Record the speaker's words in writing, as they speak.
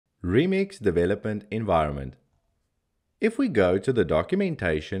Remix Development Environment. If we go to the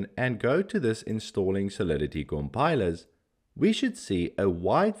documentation and go to this installing Solidity compilers, we should see a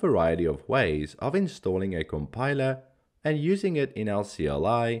wide variety of ways of installing a compiler and using it in our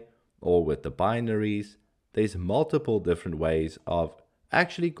CLI or with the binaries. There's multiple different ways of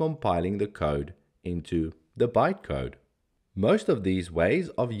actually compiling the code into the bytecode. Most of these ways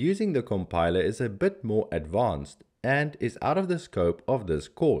of using the compiler is a bit more advanced and is out of the scope of this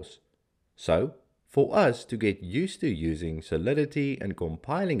course. So, for us to get used to using Solidity and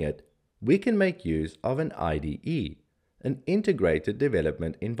compiling it, we can make use of an IDE, an integrated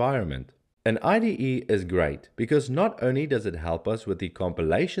development environment. An IDE is great because not only does it help us with the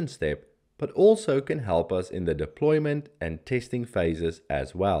compilation step, but also can help us in the deployment and testing phases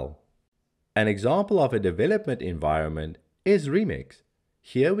as well. An example of a development environment is Remix.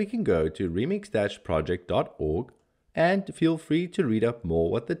 Here we can go to remix-project.org and feel free to read up more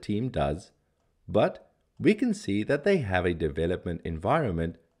what the team does, but we can see that they have a development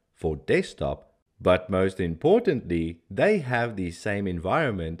environment for desktop, but most importantly, they have the same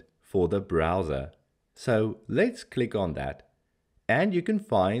environment for the browser. So let's click on that, and you can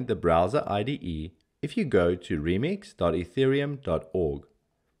find the browser IDE if you go to remix.ethereum.org,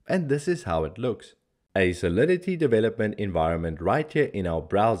 and this is how it looks. A Solidity development environment right here in our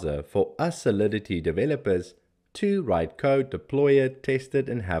browser for us Solidity developers to write code, deploy it, test it,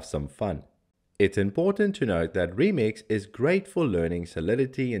 and have some fun. It's important to note that Remix is great for learning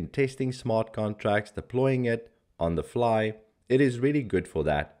Solidity and testing smart contracts, deploying it on the fly. It is really good for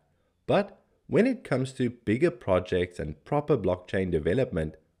that. But when it comes to bigger projects and proper blockchain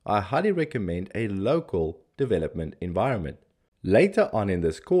development, I highly recommend a local development environment. Later on in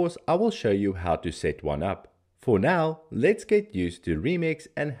this course, I will show you how to set one up. For now, let's get used to Remix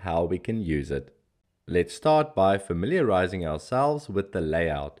and how we can use it. Let's start by familiarizing ourselves with the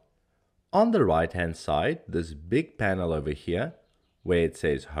layout. On the right hand side, this big panel over here, where it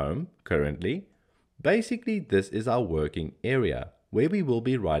says Home currently, basically this is our working area where we will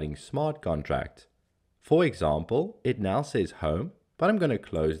be writing smart contracts. For example, it now says Home, but I'm going to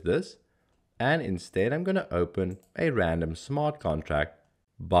close this, and instead I'm going to open a random smart contract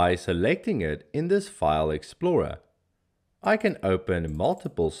by selecting it in this File Explorer. I can open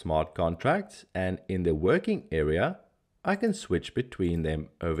multiple smart contracts, and in the working area, I can switch between them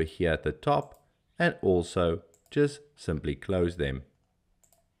over here at the top and also just simply close them.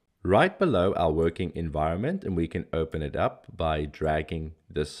 Right below our working environment, and we can open it up by dragging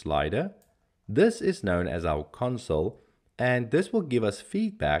this slider. This is known as our console, and this will give us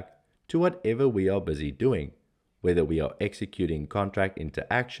feedback to whatever we are busy doing, whether we are executing contract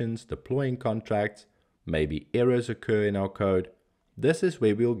interactions, deploying contracts, maybe errors occur in our code. This is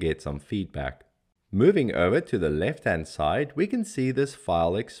where we'll get some feedback. Moving over to the left-hand side, we can see this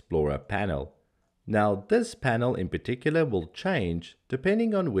File Explorer panel. Now, this panel in particular will change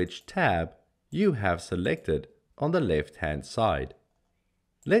depending on which tab you have selected on the left-hand side.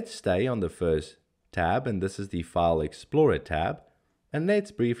 Let's stay on the first tab, and this is the File Explorer tab, and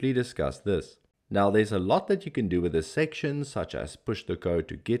let's briefly discuss this. Now, there's a lot that you can do with this section, such as push the code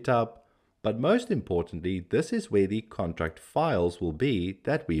to GitHub, but most importantly, this is where the contract files will be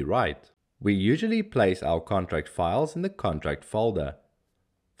that we write. We usually place our contract files in the contract folder.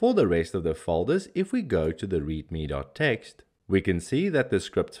 For the rest of the folders, if we go to the readme.txt, we can see that the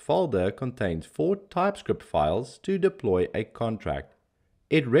scripts folder contains 4 TypeScript files to deploy a contract.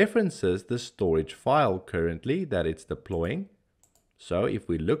 It references the storage file currently that it's deploying. So if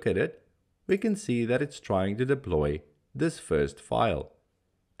we look at it, we can see that it's trying to deploy this first file.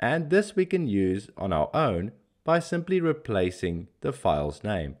 And this we can use on our own by simply replacing the file's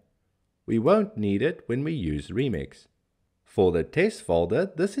name. We won't need it when we use Remix. For the test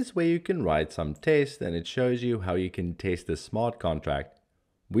folder, this is where you can write some tests, and it shows you how you can test the smart contract.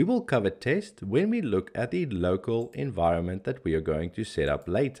 We will cover test when we look at the local environment that we are going to set up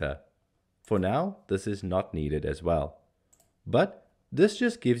later. For now, this is not needed as well. But this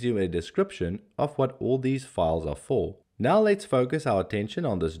just gives you a description of what all these files are for. Now let's focus our attention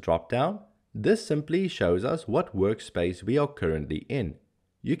on this drop-down. This simply shows us what workspace we are currently in.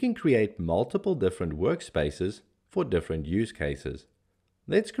 You can create multiple different workspaces for different use cases.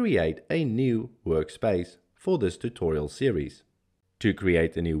 Let's create a new workspace for this tutorial series. To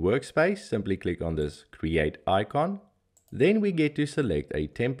create a new workspace, simply click on this Create icon. Then we get to select a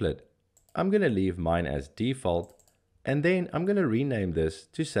template. I'm going to leave mine as default, and then I'm going to rename this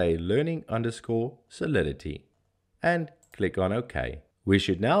to say learning_Solidity. And click on OK. We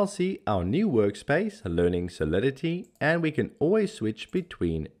should now see our new workspace, Learning Solidity, and we can always switch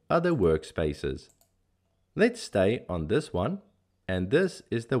between other workspaces. Let's stay on this one, and this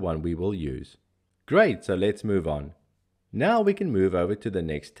is the one we will use. Great, so let's move on. Now we can move over to the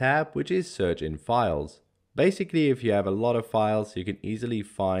next tab, which is Search in Files. Basically, if you have a lot of files, you can easily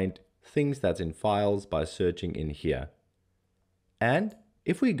find things that's in files by searching in here. And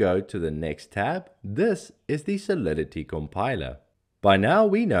if we go to the next tab, this is the Solidity compiler. By now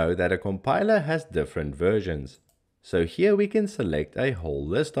we know that a compiler has different versions. So here we can select a whole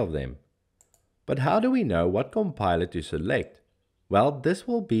list of them. But how do we know what compiler to select? Well, this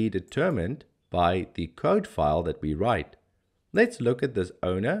will be determined by the code file that we write. Let's look at this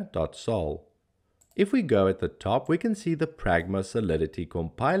owner.sol. If we go at the top, we can see the Pragma Solidity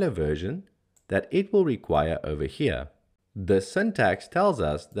compiler version that it will require over here. The syntax tells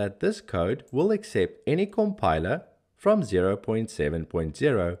us that this code will accept any compiler from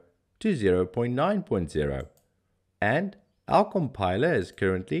 0.7.0 to 0.9.0, and our compiler is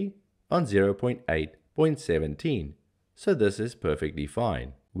currently on 0.8.17, so this is perfectly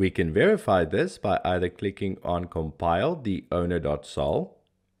fine. We can verify this by either clicking on Compile the owner.sol,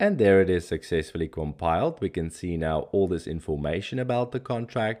 and there it is successfully compiled. We can see now all this information about the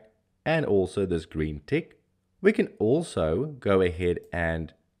contract and also this green tick. We can also go ahead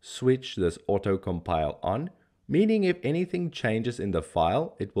and switch this auto compile on, meaning if anything changes in the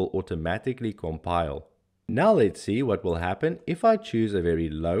file, it will automatically compile. Now let's see what will happen if I choose a very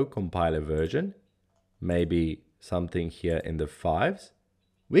low compiler version, maybe something here in the 5s.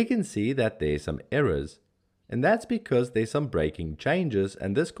 We can see that there's some errors, and that's because there's some breaking changes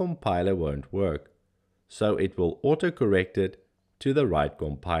and this compiler won't work. So it will autocorrect it to the right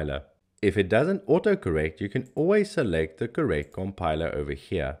compiler. If it doesn't autocorrect, you can always select the correct compiler over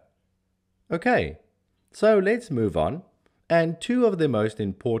here. Okay, so let's move on. And two of the most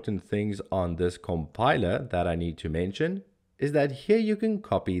important things on this compiler that I need to mention is that here you can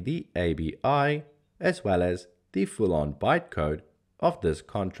copy the ABI as well as the full-on bytecode of this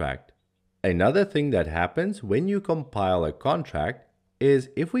contract. Another thing that happens when you compile a contract is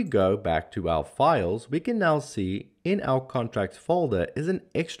if we go back to our files, we can now see in our contracts folder is an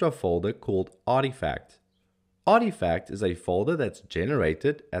extra folder called Artifacts. Artifacts is a folder that's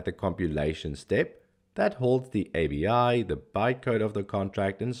generated at the compilation step that holds the ABI, the bytecode of the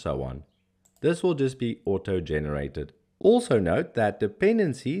contract, and so on. This will just be auto-generated. Also note that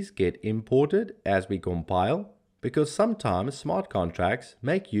dependencies get imported as we compile, because sometimes smart contracts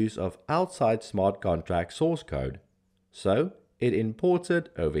make use of outside smart contract source code. So it imports it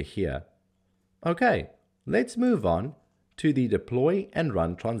over here. Okay, let's move on to the deploy and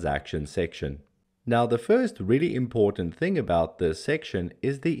run transaction section. Now the first really important thing about this section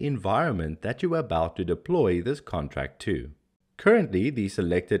is the environment that you are about to deploy this contract to. Currently, the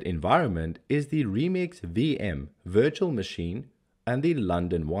selected environment is the Remix VM Virtual Machine and the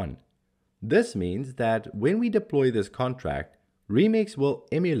London one. This means that when we deploy this contract, Remix will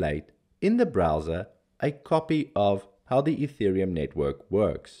emulate in the browser a copy of how the Ethereum network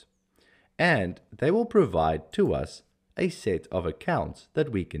works. And they will provide to us a set of accounts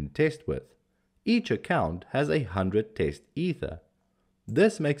that we can test with. Each account has 100 test Ether.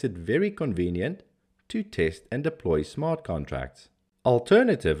 This makes it very convenient to test and deploy smart contracts.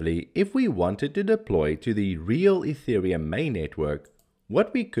 Alternatively, if we wanted to deploy to the real Ethereum main network,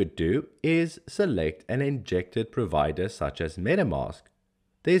 what we could do is select an injected provider such as MetaMask.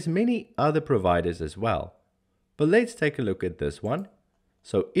 There's many other providers as well, but let's take a look at this one.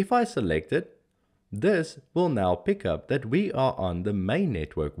 So if I select it, this will now pick up that we are on the main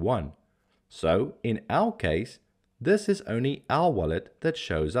network one. So in our case, this is only our wallet that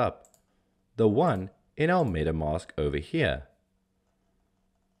shows up, the one in our MetaMask over here.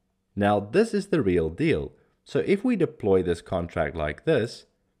 Now this is the real deal. So if we deploy this contract like this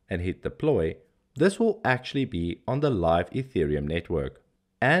and hit deploy, this will actually be on the live Ethereum network.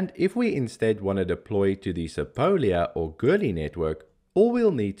 And if we instead want to deploy to the Sepolia or Gurley network, all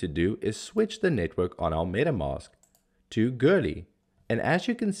we'll need to do is switch the network on our MetaMask to Gurley. And as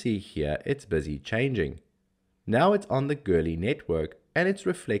you can see here, it's busy changing. Now it's on the Gurley network and it's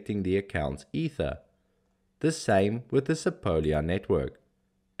reflecting the account's Ether. The same with the Sepolia network,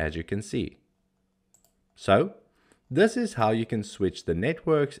 as you can see. So, this is how you can switch the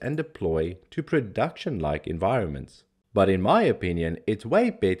networks and deploy to production-like environments. But in my opinion, it's way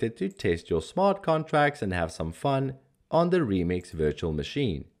better to test your smart contracts and have some fun on the Remix Virtual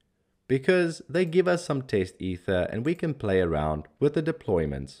Machine, because they give us some test Ether and we can play around with the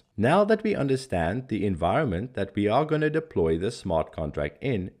deployments. Now that we understand the environment that we are going to deploy the smart contract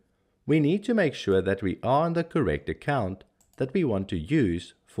in, we need to make sure that we are on the correct account that we want to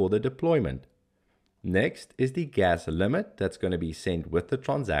use for the deployment. Next is the gas limit that's going to be sent with the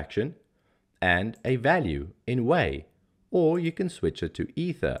transaction, and a value in Way or you can switch it to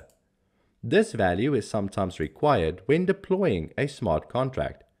Ether. This value is sometimes required when deploying a smart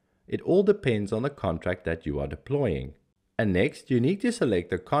contract. It all depends on the contract that you are deploying. And next, you need to select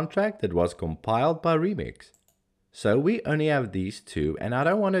the contract that was compiled by Remix. So we only have these two, and I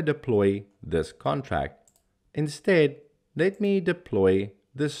don't want to deploy this contract. Instead, let me deploy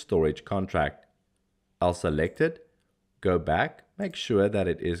this storage contract. I'll select it, go back, make sure that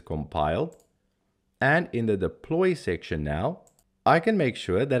it is compiled. And in the deploy section now, I can make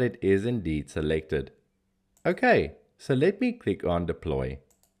sure that it is indeed selected. Okay, so let me click on deploy.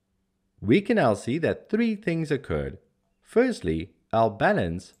 We can now see that three things occurred. Firstly, our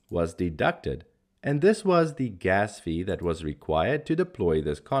balance was deducted, and this was the gas fee that was required to deploy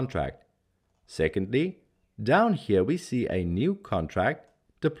this contract. Secondly, down here we see a new contract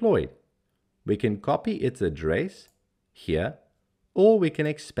deployed. We can copy its address here, or we can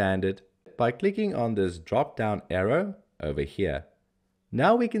expand it by clicking on this drop-down arrow over here.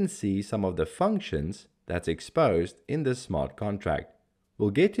 Now we can see some of the functions that's exposed in this smart contract. We'll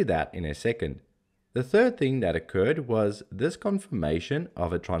get to that in a second. The third thing that occurred was this confirmation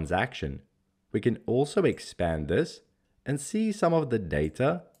of a transaction. We can also expand this and see some of the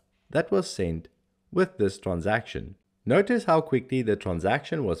data that was sent with this transaction. Notice how quickly the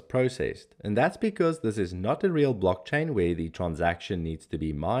transaction was processed, and that's because this is not a real blockchain where the transaction needs to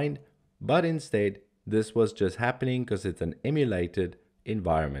be mined, but instead this was just happening because it's an emulated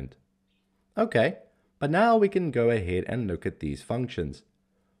environment. Okay, but now we can go ahead and look at these functions.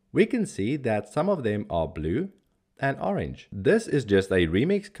 We can see that some of them are blue and orange. This is just a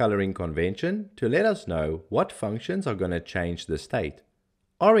Remix coloring convention to let us know what functions are going to change the state.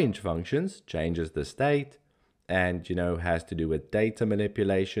 Orange functions changes the state and has to do with data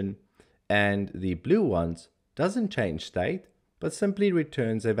manipulation, and the blue ones doesn't change state but simply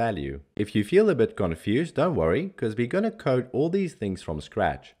returns a value. If you feel a bit confused, don't worry, because we're going to code all these things from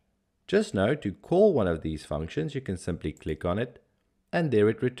scratch. Just know to call one of these functions, you can simply click on it, and there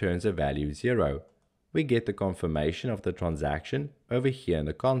it returns a value 0. We get the confirmation of the transaction over here in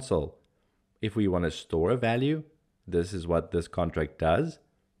the console. If we want to store a value, this is what this contract does.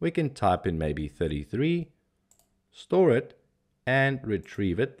 We can type in maybe 33, store it, and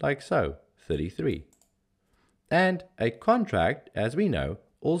retrieve it like so, 33. And a contract, as we know,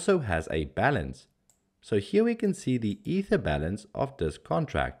 also has a balance. So here we can see the Ether balance of this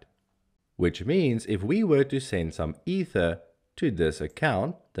contract, which means if we were to send some Ether to this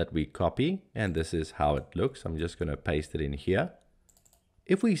account that we copy, and this is how it looks, I'm just going to paste it in here.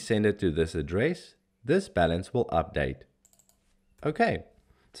 If we send it to this address, this balance will update. Okay,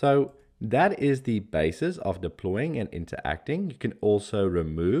 so that is the basis of deploying and interacting. You can also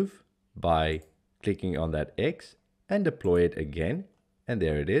remove by clicking on that X and deploy it again, and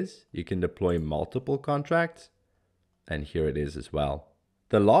there it is. You can deploy multiple contracts, and here it is as well.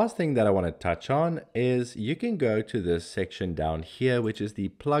 The last thing that I want to touch on is you can go to this section down here, which is the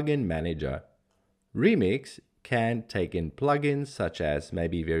plugin manager. Remix can take in plugins such as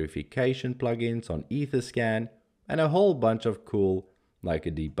maybe verification plugins on Etherscan and a whole bunch of cool like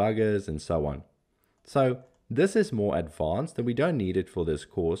debuggers and so on. So this is more advanced and we don't need it for this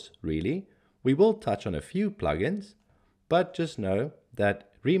course really. We will touch on a few plugins, but just know that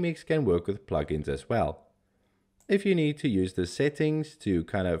Remix can work with plugins as well. If you need to use the settings to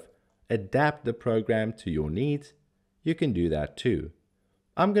kind of adapt the program to your needs, you can do that too.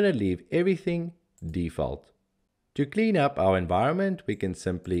 I'm going to leave everything default. To clean up our environment, we can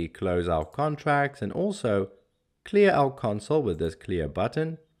simply close our contracts and also clear our console with this clear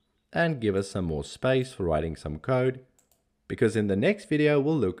button and give us some more space for writing some code, because in the next video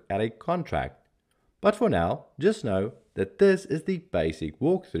we'll look at a contract. But for now, just know that this is the basic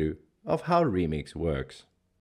walkthrough of how Remix works.